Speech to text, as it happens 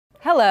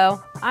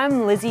Hello,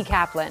 I'm Lizzy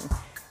Caplan,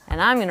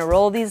 and I'm gonna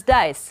roll these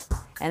dice,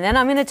 and then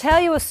I'm gonna tell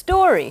you a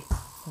story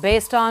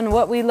based on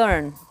what we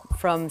learn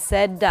from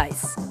said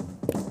dice.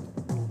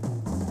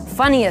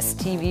 Funniest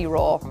TV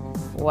role?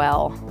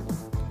 Well,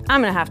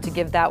 I'm gonna have to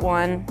give that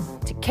one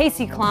to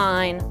Casey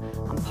Klein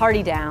on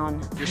Party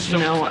Down. There's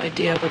no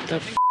idea what the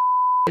f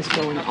is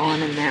going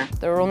on in there.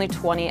 There were only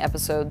 20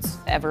 episodes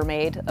ever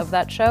made of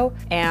that show,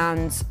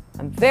 and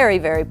I'm very,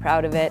 very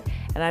proud of it,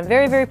 and I'm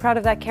very, very proud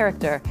of that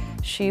character.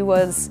 She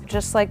was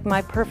just like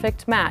my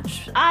perfect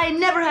match. I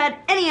never had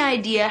any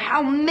idea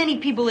how many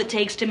people it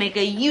takes to make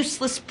a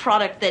useless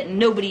product that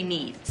nobody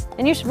needs.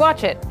 And you should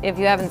watch it if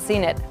you haven't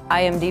seen it.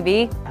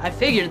 IMDb. I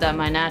figured that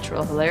my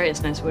natural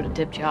hilariousness would have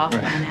tipped you off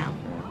by now.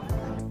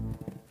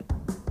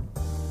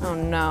 Oh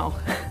no.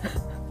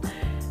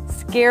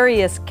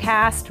 Scariest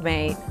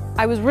castmate.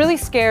 I was really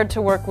scared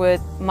to work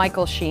with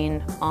Michael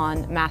Sheen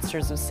on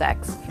Masters of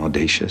Sex.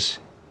 Audacious,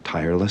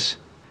 tireless,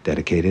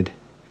 dedicated,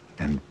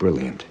 and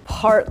brilliant.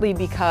 Partly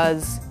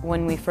because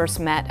when we first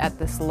met at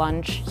this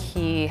lunch,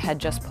 he had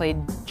just played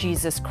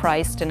Jesus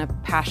Christ in a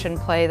passion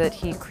play that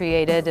he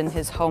created in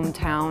his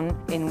hometown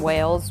in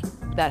Wales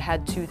that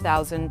had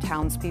 2,000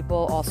 townspeople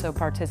also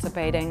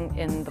participating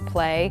in the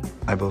play.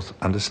 I both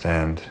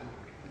understand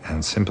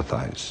and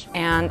sympathize.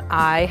 And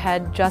I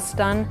had just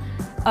done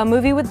a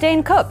movie with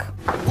Dane Cook.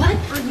 What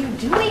are you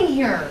doing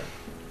here?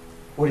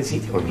 What is he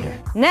doing here?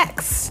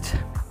 Next,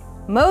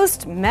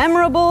 most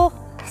memorable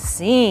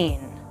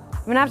scene.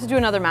 I'm gonna have to do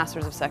another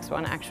Masters of Sex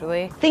one,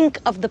 actually. Think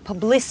of the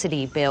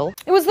publicity, Bill.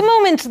 It was the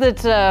moment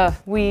that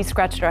we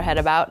scratched our head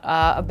about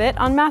a bit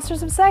on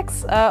Masters of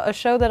Sex, a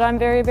show that I'm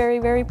very, very,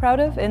 very proud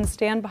of and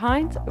stand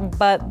behind.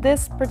 But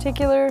this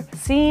particular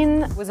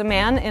scene was a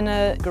man in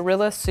a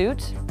gorilla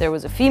suit. There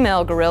was a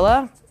female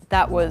gorilla.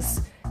 That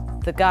was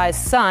the guy's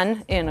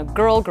son in a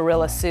girl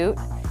gorilla suit.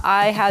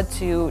 I had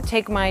to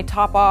take my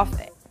top off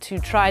to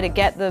try to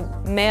get the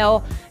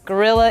male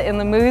gorilla in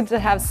the mood to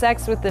have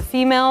sex with the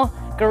female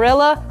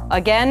gorilla,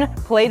 again,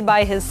 played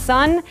by his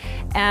son,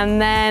 and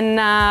then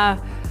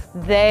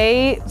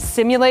they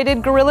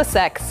simulated gorilla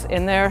sex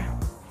in their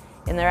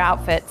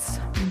outfits.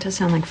 It does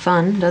sound like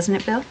fun, doesn't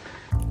it, Bill?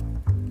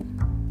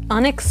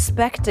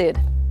 Unexpected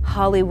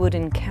Hollywood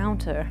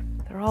encounter.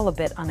 They're all a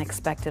bit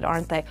unexpected,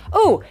 aren't they?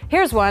 Oh,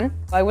 here's one.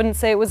 I wouldn't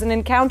say it was an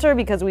encounter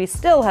because we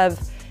still have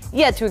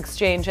yet to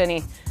exchange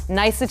any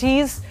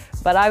niceties,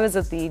 but I was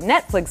at the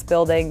Netflix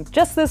building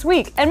just this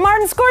week, and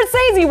Martin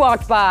Scorsese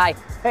walked by.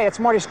 Hey, it's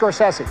Marty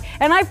Scorsese.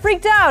 And I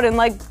freaked out and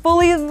like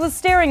fully was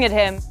staring at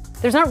him.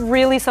 There's not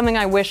really something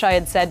I wish I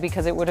had said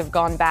because it would have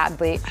gone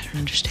badly. I don't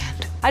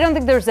understand. I don't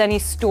think there's any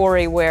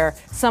story where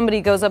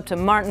somebody goes up to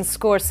Martin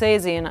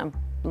Scorsese in a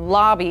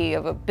lobby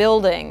of a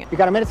building. You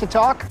got a minute to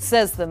talk?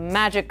 Says the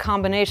magic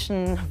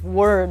combination of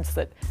words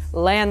that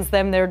lands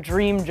them their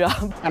dream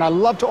job. And I'd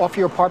love to offer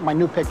you a part in my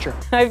new picture.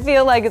 I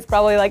feel like it's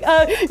probably like,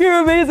 you're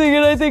amazing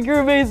and I think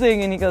you're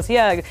amazing. And he goes,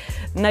 yeah,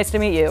 nice to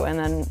meet you. And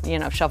then, you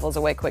know, shuffles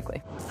away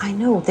quickly. I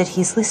know that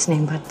he's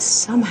listening, but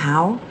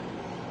somehow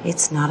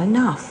it's not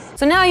enough.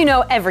 So now you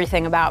know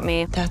everything about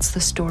me. That's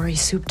the story,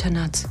 soup to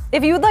nuts.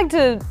 If you would like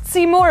to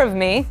see more of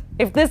me,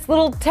 if this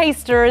little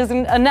taster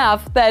isn't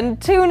enough, then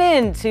tune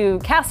in to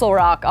Castle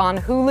Rock on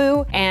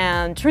Hulu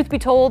and Truth Be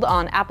Told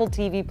on Apple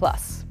TV+.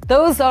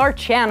 Those are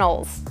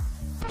channels.